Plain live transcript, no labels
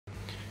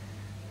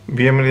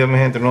Bienvenidos mi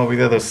gente a un nuevo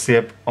video de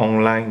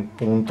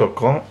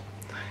SIEPONLINE.com.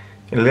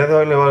 El día de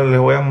hoy les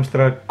voy a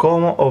mostrar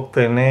cómo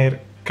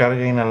obtener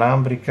carga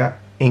inalámbrica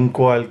en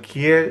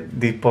cualquier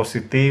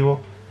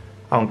dispositivo,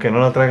 aunque no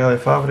lo traiga de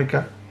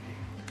fábrica.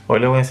 Hoy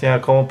les voy a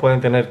enseñar cómo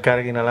pueden tener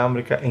carga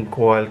inalámbrica en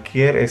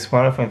cualquier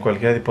smartphone, en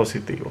cualquier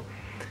dispositivo.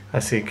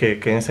 Así que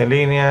quédense en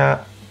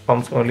línea,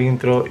 vamos con el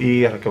intro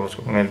y arranquemos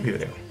con el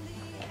video.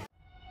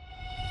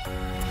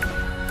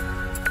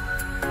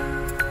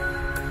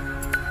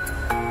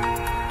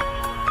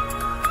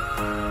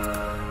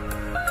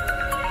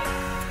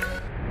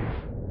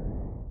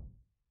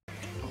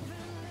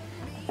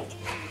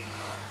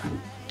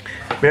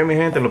 Bien mi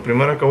gente, lo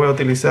primero que voy a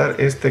utilizar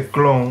es este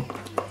clon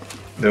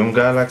de un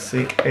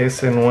Galaxy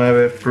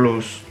S9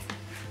 Plus.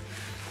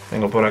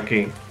 Tengo por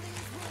aquí.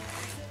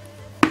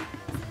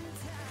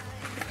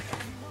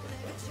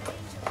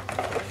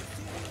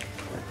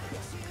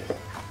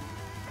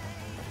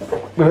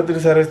 Voy a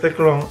utilizar este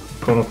clon,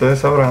 como ustedes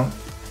sabrán.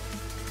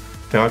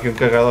 Tengo aquí un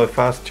cargador de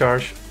Fast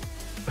Charge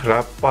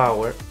Rapid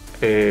Power.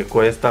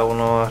 Cuesta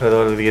uno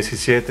alrededor de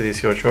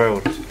 17-18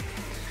 euros.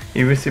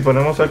 Y si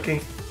ponemos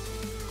aquí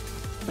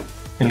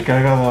el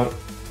cargador,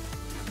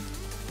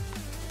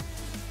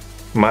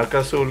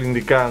 marca azul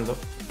indicando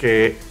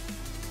que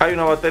hay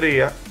una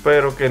batería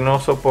pero que no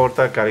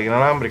soporta carga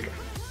inalámbrica.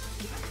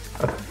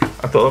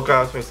 A todo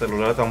caso, el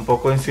celular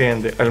tampoco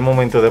enciende al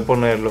momento de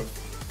ponerlo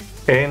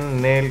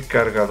en el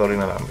cargador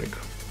inalámbrico.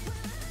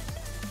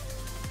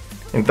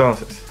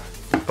 Entonces,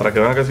 para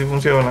que vean que así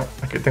funciona,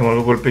 aquí tengo el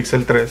Google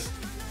Pixel 3,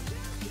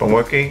 pongo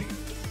aquí,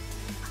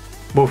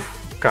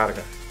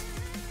 carga,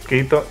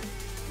 quito,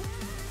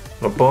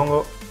 lo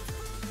pongo,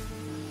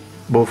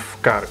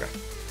 carga.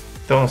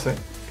 Entonces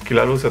aquí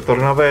la luz se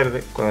torna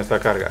verde cuando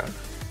está cargando.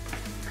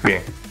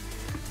 Bien,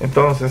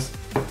 entonces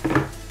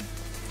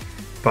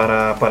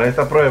para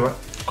esta prueba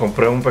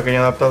compré un pequeño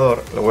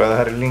adaptador. Le voy a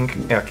dejar el link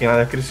aquí en la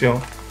descripción.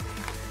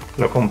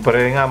 Lo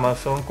compré en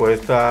Amazon,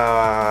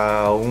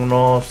 cuesta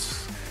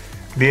unos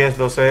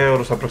 10-12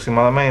 euros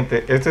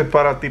aproximadamente. Este es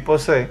para tipo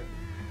C.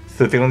 Si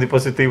usted tiene un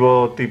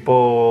dispositivo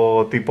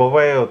tipo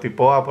B o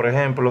tipo A, por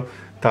ejemplo,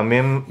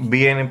 también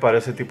vienen para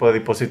ese tipo de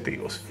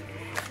dispositivos.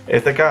 En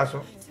este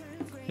caso,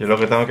 yo lo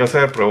que tengo que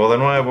hacer, pruebo de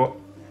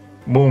nuevo,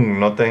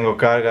 no tengo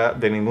carga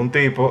de ningún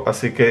tipo,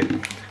 así que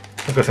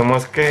lo que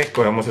hacemos es que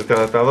cogemos este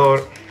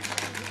adaptador,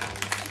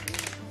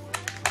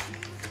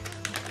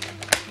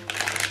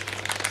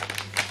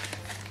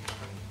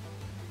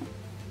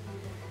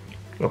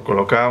 lo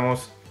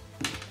colocamos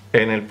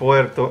en el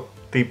puerto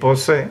tipo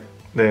C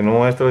de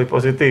nuestro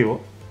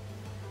dispositivo,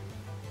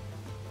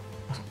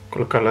 vamos a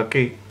colocarlo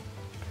aquí.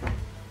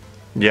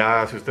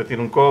 Ya si usted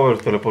tiene un cover,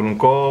 usted le pone un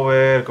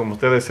cover, como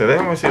usted desee.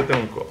 Déjame ver si yo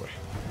tengo un cover.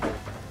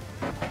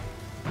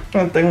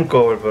 No tengo un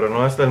cover, pero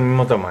no es del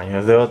mismo tamaño,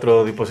 es de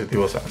otro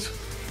dispositivo Samsung.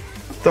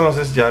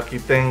 Entonces ya aquí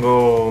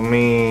tengo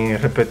mi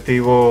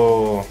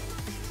respectivo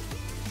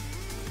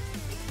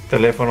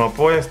teléfono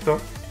puesto.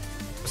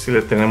 Si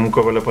le tenemos un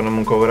cover, le ponemos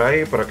un cover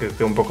ahí para que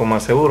esté un poco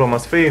más seguro,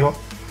 más fijo.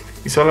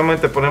 Y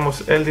solamente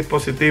ponemos el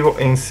dispositivo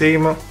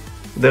encima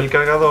del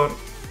cargador.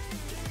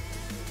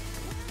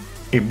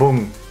 Y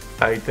boom.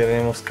 Ahí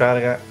tenemos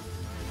carga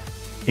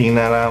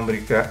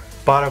inalámbrica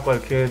para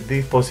cualquier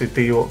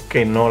dispositivo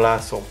que no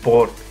la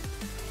soporte.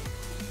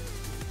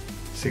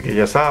 Así que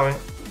ya saben,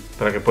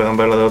 para que puedan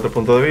verlo de otro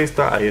punto de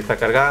vista, ahí está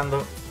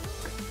cargando.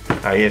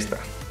 Ahí está.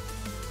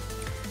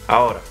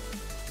 Ahora,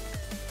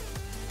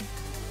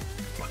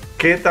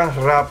 ¿qué tan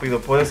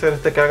rápido puede ser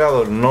este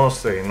cargador? No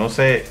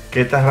sé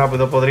qué tan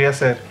rápido podría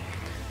ser,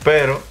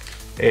 pero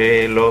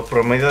los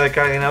promedios de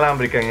carga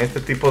inalámbrica en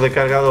este tipo de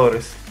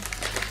cargadores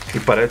y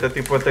para este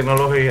tipo de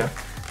tecnología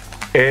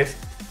es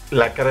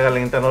la carga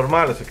lenta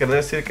normal. Eso quiere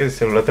decir que el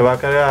celular te va a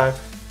cargar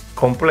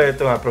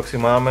completo en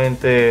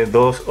aproximadamente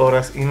 2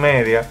 horas y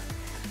media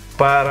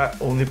para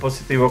un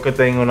dispositivo que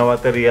tenga una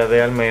batería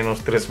de al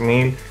menos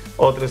 3000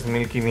 o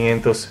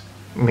 3500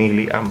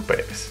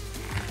 miliamperes.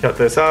 Ya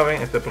ustedes saben,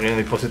 este pequeño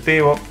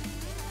dispositivo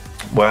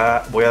voy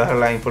a dejar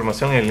la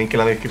información y el link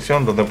en la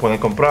descripción donde pueden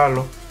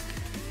comprarlo.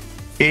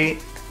 Y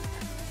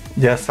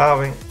ya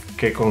saben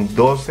que con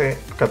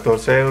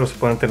 12-14 euros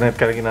pueden tener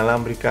carga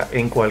inalámbrica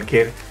en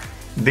cualquier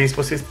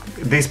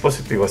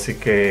dispositivo. Así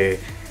que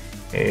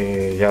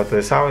ya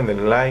ustedes saben,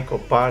 denle like,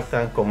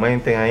 compartan,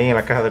 comenten ahí en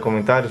la caja de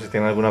comentarios si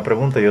tienen alguna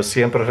pregunta. Yo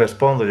siempre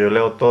respondo, yo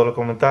leo todos los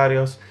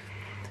comentarios.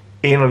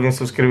 Y no olviden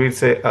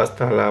suscribirse.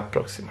 Hasta la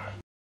próxima.